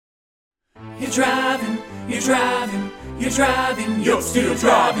You're driving, you're driving, you're driving, you're still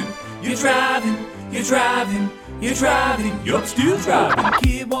driving. You're driving, you're driving, you're driving, you're still driving.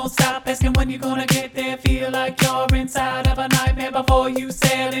 Kid won't stop asking when you're gonna get there. Feel like you're inside of a nightmare before you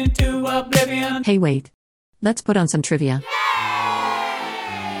sail into oblivion. Hey, wait. Let's put on some trivia.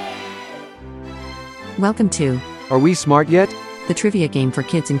 Welcome to Are we smart yet? the trivia game for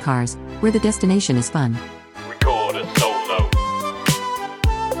kids in cars, where the destination is fun. Record a solo.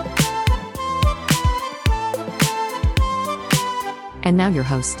 And now your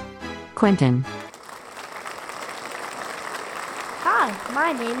host, Quentin. Hi,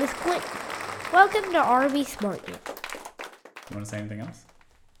 my name is Quentin. Welcome to RV Smart Yet. You want to say anything else?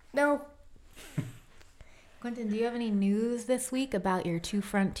 No, Quentin, do you have any news this week about your two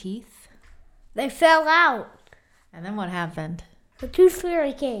front teeth? they fell out. And then what happened? The tooth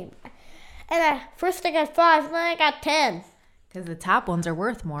fairy came. And first I got 5, then I got 10. Because the top ones are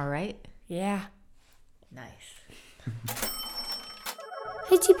worth more, right? Yeah. Nice.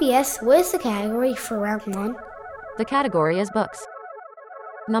 Hey GPS, what is the category for round 1? The category is books.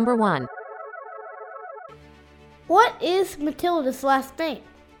 Number 1. What is Matilda's last name?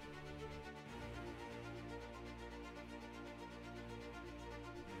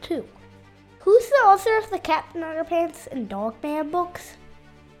 Two. Who's the author of the Captain Underpants and Dogman books?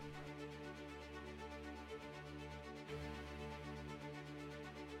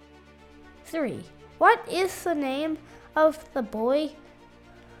 Three. What is the name of the boy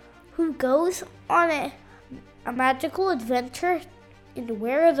who goes on a magical adventure in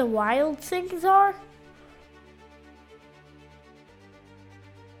Where the Wild Things Are?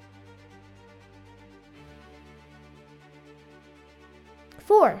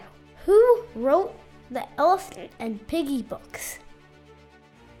 Four. Who wrote the Elephant and Piggy books?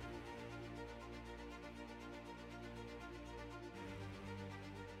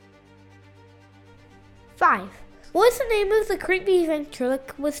 Five. What's the name of the creepy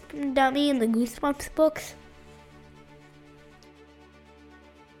ventriloquist dummy in the Goosebumps books?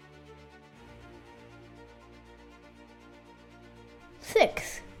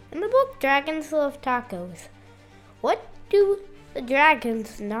 Six. In the book Dragons Love Tacos, what do the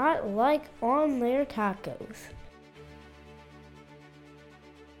dragons not like on their tacos?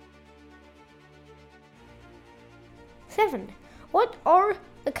 Seven. What are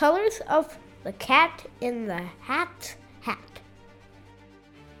the colors of the cat in the hat's hat?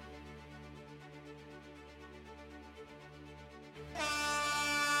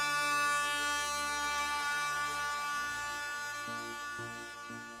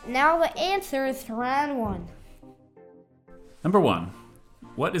 Now the answer is round 1. Number 1.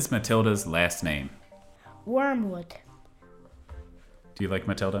 What is Matilda's last name? Wormwood. Do you like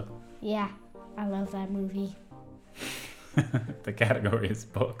Matilda? Yeah, I love that movie. The category is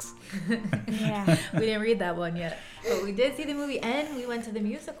books. Yeah. We didn't read that one yet. But we did see the movie and we went to the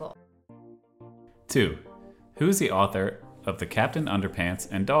musical. 2. Who is the author of the Captain Underpants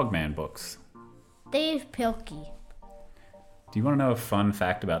and Dogman books? Dave Pilkey. Do you want to know a fun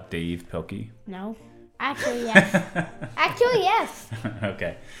fact about Dave Pilkey? No. Actually, yes. Actually, yes.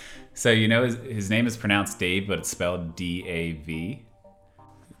 Okay. So you know his name is pronounced Dave, but it's spelled D-A-V.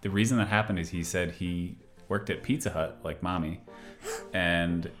 The reason that happened is he said he worked at Pizza Hut, like mommy,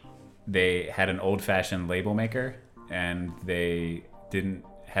 and they had an old-fashioned label maker, and they didn't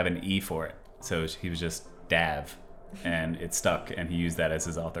have an E for it. So he was just Dav, and it stuck, and he used that as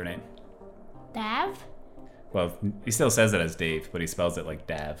his author name. Dav? Well, he still says it as Dave, but he spells it like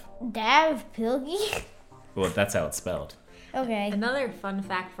Dav. Dave Pilkey? Well, that's how it's spelled. Okay. Another fun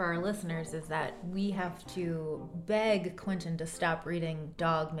fact for our listeners is that we have to beg Quentin to stop reading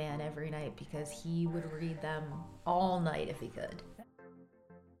Dogman every night because he would read them all night if he could.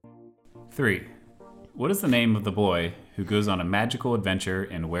 3. What is the name of the boy who goes on a magical adventure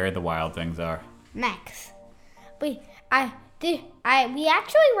in Where the Wild Things Are? Max. We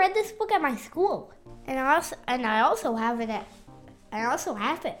actually read this book at my school. And I also have it.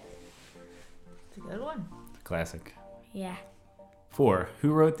 It's a good one. Classic. Yeah. 4.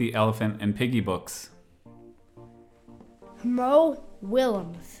 Who wrote the Elephant and Piggy books? Mo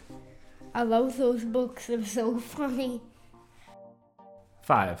Willems. I love those books. They're so funny.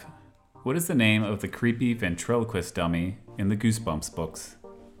 5. What is the name of the creepy ventriloquist dummy in the Goosebumps books?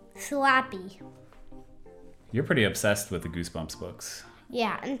 Slappy. You're pretty obsessed with the Goosebumps books.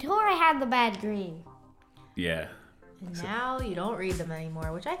 Yeah, until I had the bad dream. Yeah. And now you don't read them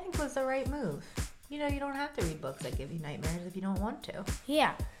anymore, which I think was the right move. You know, you don't have to read books that give you nightmares if you don't want to.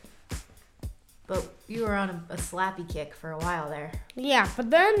 Yeah. But you were on a slappy kick for a while there. Yeah, but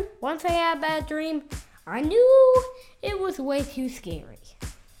then, once I had that dream, I knew it was way too scary.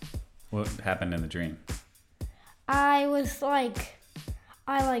 What happened in the dream? I was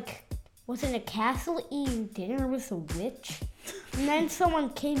was in a castle eating dinner with a witch, and then someone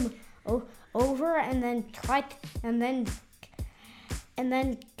came over and then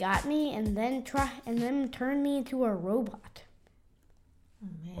got me and then turned me into a robot. Oh,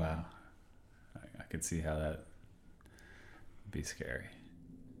 man. Wow. I could see how that would be scary.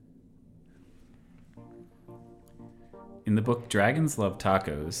 In the book Dragons Love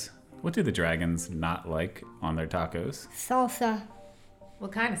Tacos, what do the dragons not like on their tacos? Salsa.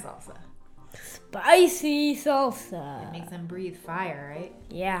 What kind of salsa? Spicy salsa. It makes them breathe fire, right?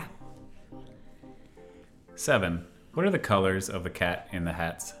 Yeah. 7. What are the colors of the cat in the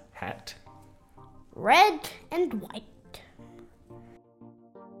hat? Red and white.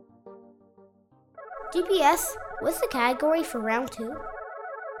 GPS, what's the category for round 2?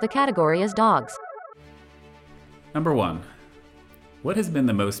 The category is dogs. Number 1. What has been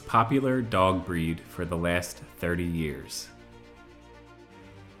the most popular dog breed for the last 30 years?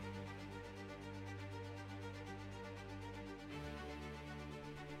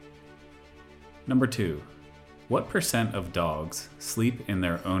 Number 2. What percent of dogs sleep in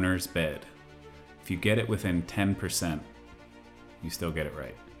their owner's bed? If you get it within 10%, you still get it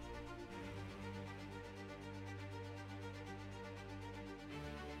right.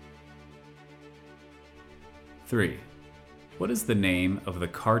 Three. What is the name of the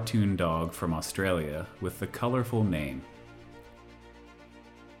cartoon dog from Australia with the colorful name?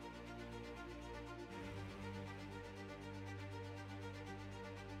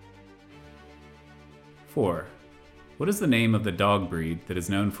 Four. What is the name of the dog breed that is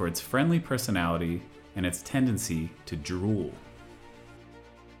known for its friendly personality and its tendency to drool?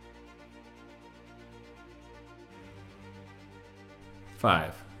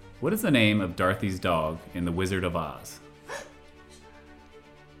 Five. What is the name of Dorothy's dog in The Wizard of Oz?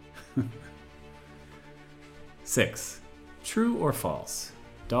 6. True or false?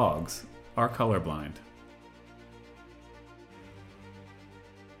 Dogs are colorblind.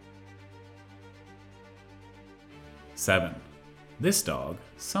 7. This dog,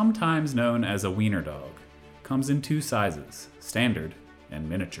 sometimes known as a wiener dog, comes in 2 sizes, standard and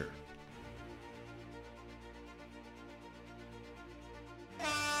miniature.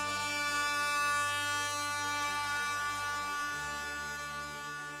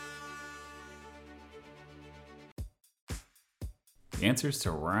 The answers to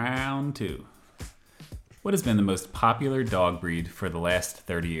round 2. What has been the most popular dog breed for the last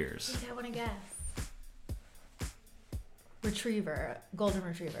 30 years? I want to guess. Retriever, golden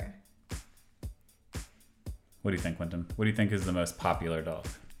retriever. What do you think, Quentin? What do you think is the most popular dog?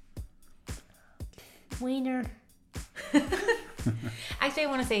 Wiener. Actually, I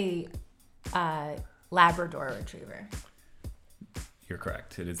want to say Labrador retriever. You're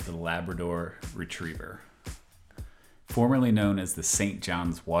correct. It is the Labrador Retriever, formerly known as the St.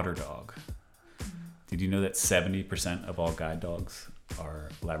 John's Water Dog. Did you know that 70% of all guide dogs are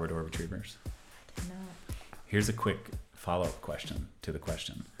Labrador Retrievers? No. Here's a quick follow-up question to the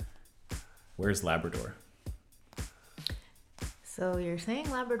question. Where's Labrador? So you're saying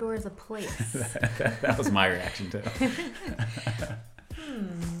Labrador is a place. That was my reaction to it.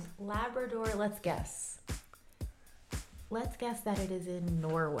 Labrador, let's guess. Let's guess that it is in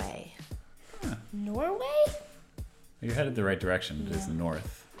Norway. Norway? You're headed the right direction. It is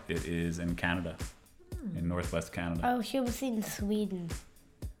north. It is in Canada, in northwest Canada. Oh, she was in Sweden.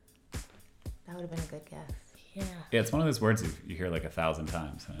 That would have been a good guess. Yeah. Yeah, it's one of those words you hear like 1,000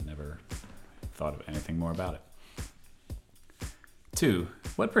 times, and I never thought of anything more about it. 2.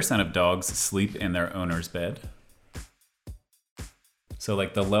 What percent of dogs sleep in their owner's bed? So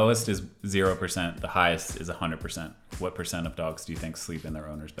like the lowest is 0%, the highest is 100%. What percent of dogs do you think sleep in their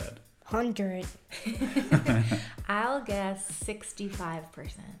owner's bed? 100. I'll guess 65%.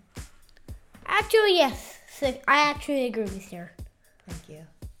 Actually, yes. I actually agree with you. Thank you.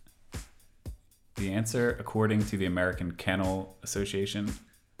 The answer, according to the American Kennel Association,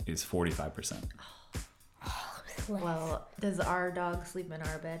 is 45%. Well, does our dog sleep in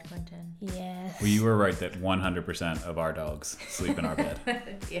our bed, Quentin? Yes. Well, you were right that 100% of our dogs sleep in our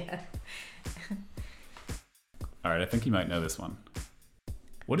bed. Yeah. All right, I think you might know this one.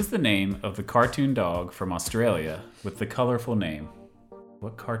 What is the name of the cartoon dog from Australia with the colorful name?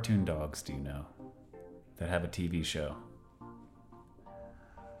 What cartoon dogs do you know that have a TV show?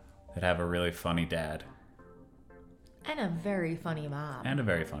 That have a really funny dad? And a very funny mom. And a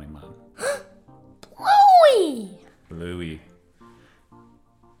very funny mom. Bluey! Bluey.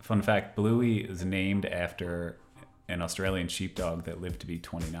 Fun fact, Bluey is named after an Australian sheepdog that lived to be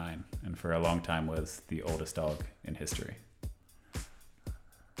 29 and for a long time was the oldest dog in history.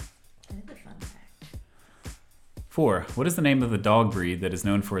 4. What is the name of the dog breed that is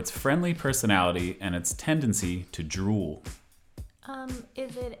known for its friendly personality and its tendency to drool?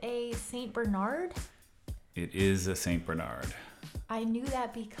 Is it a Saint Bernard? It is a Saint Bernard. I knew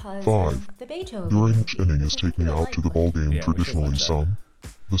that because 5. of the Beethoven. During each inning is taken out to the ball game Yeah, we should traditionally watch that. sung.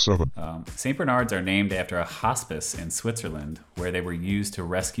 The 7. St. Bernards are named after a hospice in Switzerland where they were used to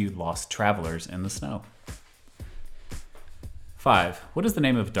rescue lost travelers in the snow. 5. What is the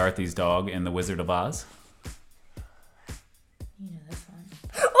name of Dorothy's dog in The Wizard of Oz? You know this one.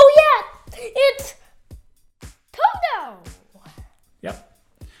 Oh yeah, it's Toto. Yep.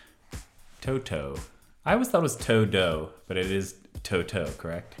 Toto. I always thought it was Todo, but it is Toto,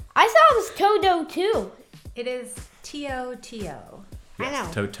 correct? I thought it was Toto too. It is T-O-T-O. I know.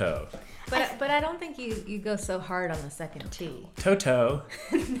 Toto. But I don't think you go so hard on the second T. Toto.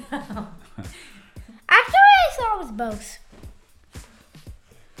 Actually, I thought it was both.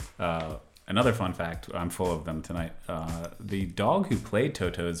 Another fun fact, I'm full of them tonight. The dog who played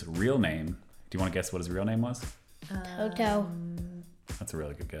Toto's real name, do you want to guess what his real name was? Toto. That's a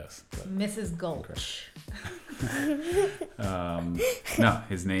really good guess. But, Mrs. Gulch. no,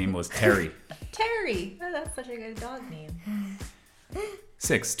 his name was Terry. Terry. Oh, that's such a good dog name.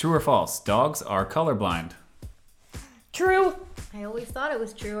 6. True or false? Dogs are colorblind. True. I always thought it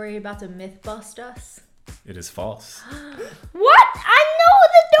was true. Are you about to myth bust us? It is false. What? I know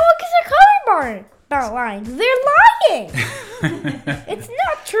the dogs are colorblind. They're lying. It's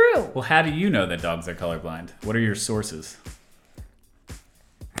not true. Well, how do you know that dogs are colorblind? What are your sources?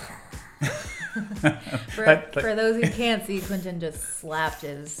 For those who can't see, Quentin just slapped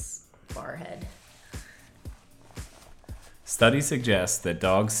his forehead. Studies suggest that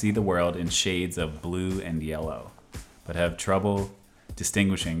dogs see the world in shades of blue and yellow, but have trouble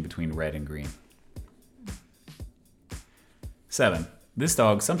distinguishing between red and green. 7. This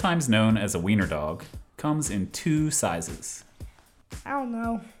dog, sometimes known as a wiener dog, comes in 2 sizes. I don't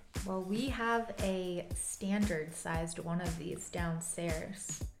know. Well, we have a standard sized one of these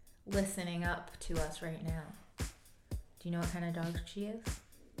downstairs listening up to us right now. Do you know what kind of dog she is?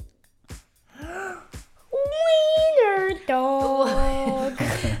 Wiener dog.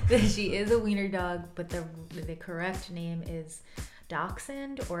 She is a wiener dog, but the correct name is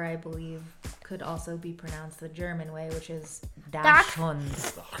Dachshund, or I believe could also be pronounced the German way, which is Dachshund.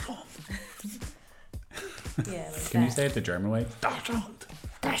 Yeah, like Can you that. say it the German way? Dachshund.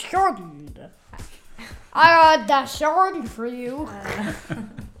 I got Dachshund for you. All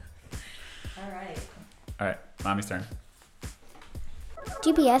right. All right, Mommy's turn.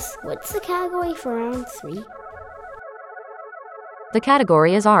 GPS, what's the category for round 3? The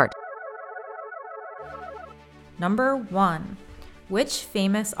category is art. Number 1. Which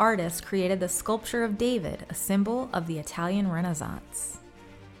famous artist created the sculpture of David, a symbol of the Italian Renaissance?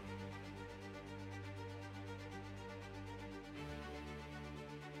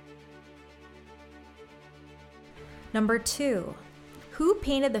 Number 2. Who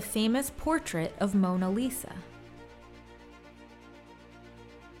painted the famous portrait of Mona Lisa?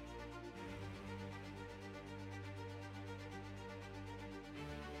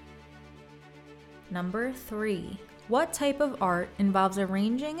 Number 3. What type of art involves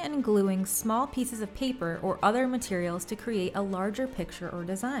arranging and gluing small pieces of paper or other materials to create a larger picture or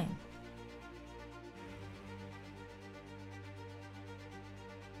design?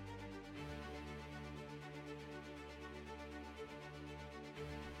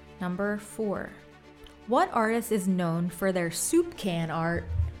 Number 4. What artist is known for their soup can art?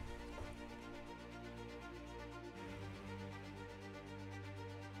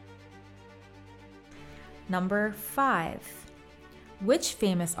 Number 5. Which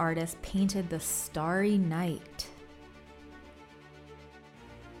famous artist painted the Starry Night?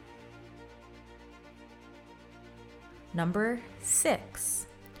 Number 6.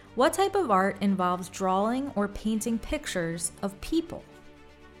 What type of art involves drawing or painting pictures of people?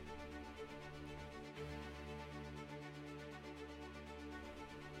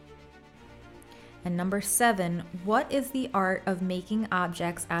 And number 7. What is the art of making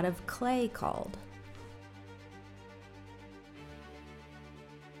objects out of clay called?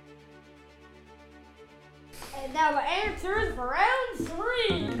 And now the answer is for round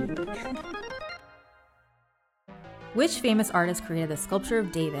 3. Which famous artist created the sculpture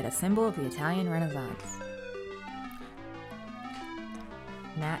of David, a symbol of the Italian Renaissance?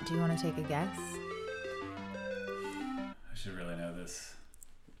 Matt, do you want to take a guess? I should really know this.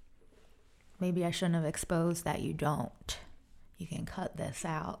 Maybe I shouldn't have exposed that you don't. You can cut this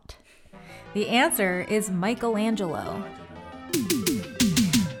out. The answer is Michelangelo.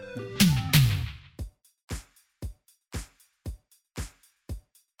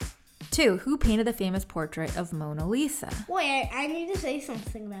 2. Who painted the famous portrait of Mona Lisa? Wait, I need to say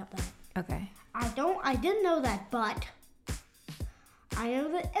something about that. Okay. I didn't know that, but I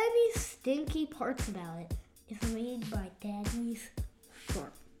know that any stinky parts about it is made by Daddy's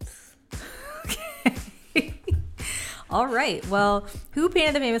shorts. All right. Well, who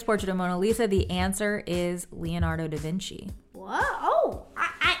painted the famous portrait of Mona Lisa? The answer is Leonardo da Vinci. What? Oh,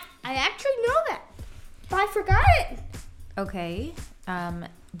 I actually know that, but I forgot it. Okay.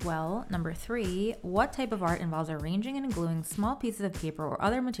 Well, number 3, what type of art involves arranging and gluing small pieces of paper or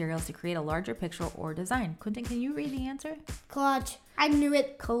other materials to create a larger picture or design? Quentin, can you read the answer? Collage. I knew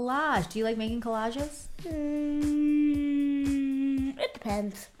it. Collage. Do you like making collages? It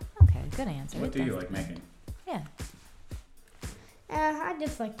depends. Okay, good answer. What do you like making? Yeah. I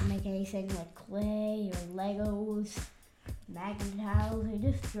just like to make anything like clay or Legos, magnet tiles, or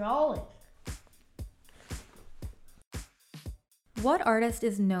just draw it. What artist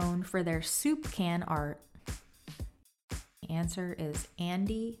is known for their soup can art? The answer is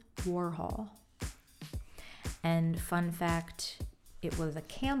Andy Warhol. And fun fact, it was a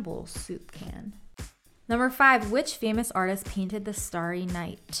Campbell's soup can. Number 5, which famous artist painted the Starry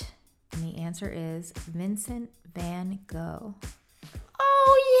Night? And the answer is Vincent van Gogh.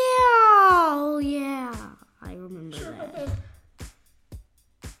 Oh yeah, I remember that.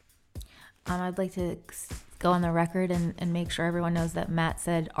 I'd like to go on the record and make sure everyone knows that Matt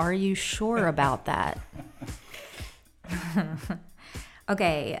said, "Are you sure about that?"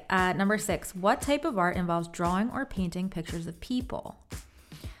 Okay, number 6. What type of art involves drawing or painting pictures of people?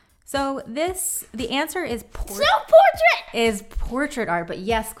 So the answer is portrait art. But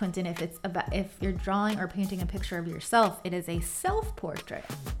yes, Quentin, if you're drawing or painting a picture of yourself, it is a self-portrait.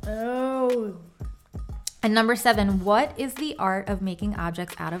 Oh. And number 7, what is the art of making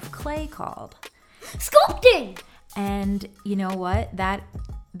objects out of clay called? Sculpting. And you know what? That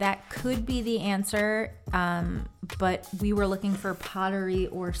could be the answer, but we were looking for pottery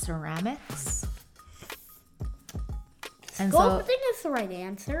or ceramics. And Sculpting is the right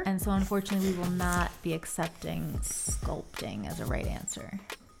answer. And so unfortunately we will not be accepting sculpting as a right answer.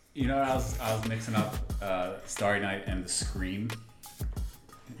 You know, I was mixing up Starry Night and The Scream.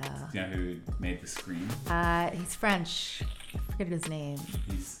 Do you know who made The Scream? He's French. I forget his name.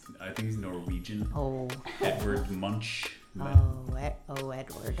 I think he's Norwegian. Oh. Edward Munch.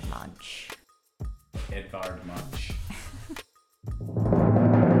 Edward Munch. Edvard Munch.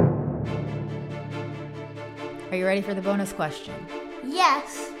 Are you ready for the bonus question?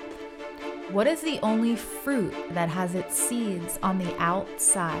 Yes. What is the only fruit that has its seeds on the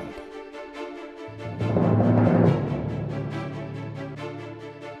outside?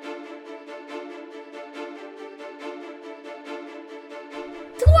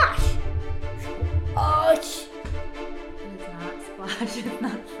 Squash. Oh. It is not squash. It's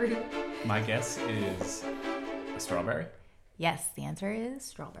not fruit. My guess is a strawberry. Yes, the answer is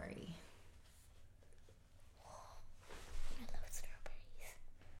strawberry.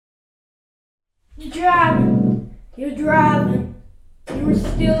 You're driving. You're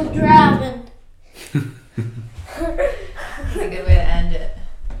still driving.